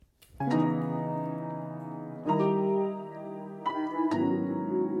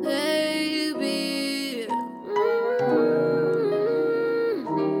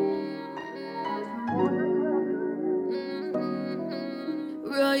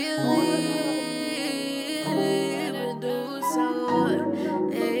you leave and do so.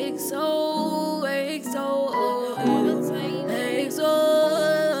 XO.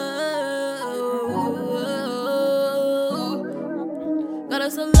 Got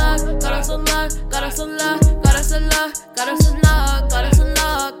us a lot.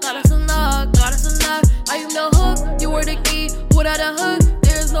 Are you no hook? You were the key. Without a hook,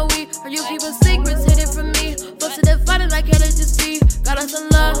 there's no we. Are you keeping secrets hidden from me? Busted and fighting, I can't let you see. Got us a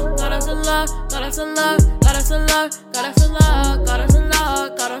lot.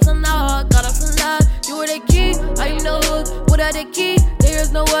 You were the key. Are you no hook? Without the key,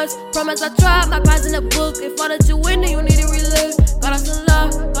 there's no us. Promise I tried, my prize in the book. If I let you win, then you need to relive. Got us a lot.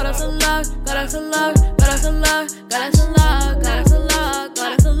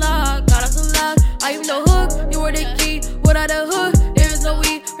 Are you no hook? You were the key. Without a hook, there's no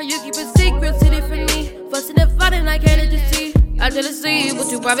we. Are you keeping secrets hidden from me? Fussing and fighting, I can't let you see. I didn't see what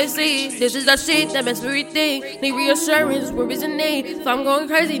you probably see. This is the shit that makes me rethink. Need reassurance, we're reasoning. If I'm going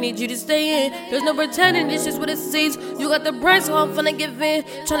crazy, need you to stay in. There's no pretending, this is what it seems. You got the brain, so I'm finna give in.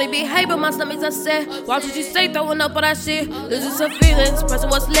 Tryna behave, but my stomach's upset. Watch what you say, throwing up all that shit. Losing some feelings, pressing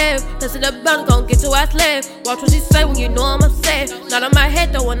what's left. Testing the bounce, gon' get your ass left. Watch what you say when you know I'm upset. Not on my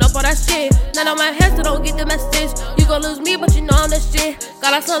head, throwing up all that shit. Not on my head, so don't get the message. You gon' lose me, but you know I'm the shit.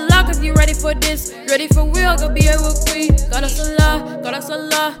 Got us unlocked if you ready for this. Ready for real, gonna be a real queen. Got us unlocked.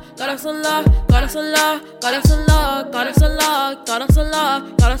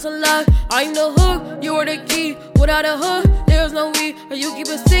 Are you no hook? You were the key. Without a hook, there's no we. Are you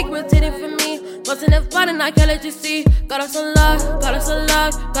keeping secrets hidden from me? Busting and fighting, I can't let you see. Got us unlocked.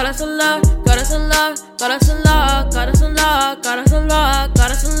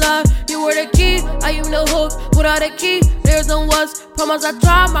 You were the key. Are you no hook? Without a key, there's no us. Promise I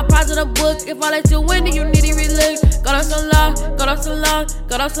tried, my prize in the book. If I let you win, then you need to relive. Got us unlocked.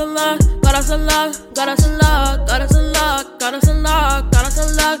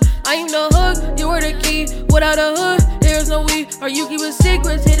 Are you no hook? You were the key. Without a hook, there's no we. Are you keeping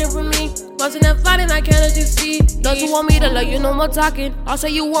secrets hidden from me? Busting and fighting, I can't let you see. Don't you want me to love you? No more talking. I'll say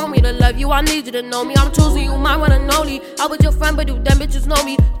you want me to love you. I need you to know me. I'm choosing you, mine when I know me. I was your friend, but you damn bitches know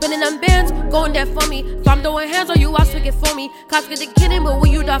me. Spinning them bands, going there for me. If I'm throwing hands on you, I'll stick it for me. Cops get the kidding, but will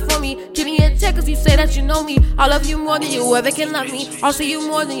you die for me? Give me a check cause you say that you know me. I love you more than you ever can love me. I'll say you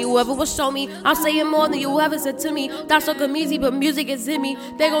more than you ever will show me. I'm saying more than you ever said to me. That's so come easy, but music is in me.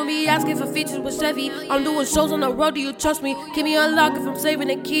 They gon' be asking for features with Chevy. I'm doing shows on the road, do you trust me? Give me a lock if I'm saving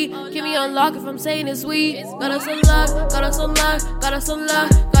the key. Give me a lock if I'm saying it's sweet. Got us unlocked.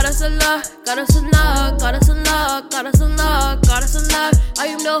 Are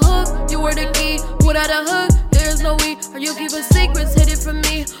you no hook? You were the key. Without a hook, there's no we. Are you keeping secrets hidden from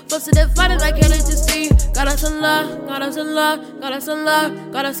me? Busting and fighting, I can't let you see. Got us unlocked.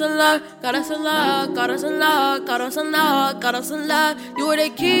 You were the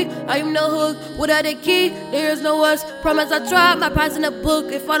key. Are you no hook? Without a key, there's no us. Promise I tried, my prize in the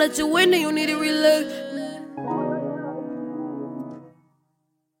book. If I let you win, then you need to relive.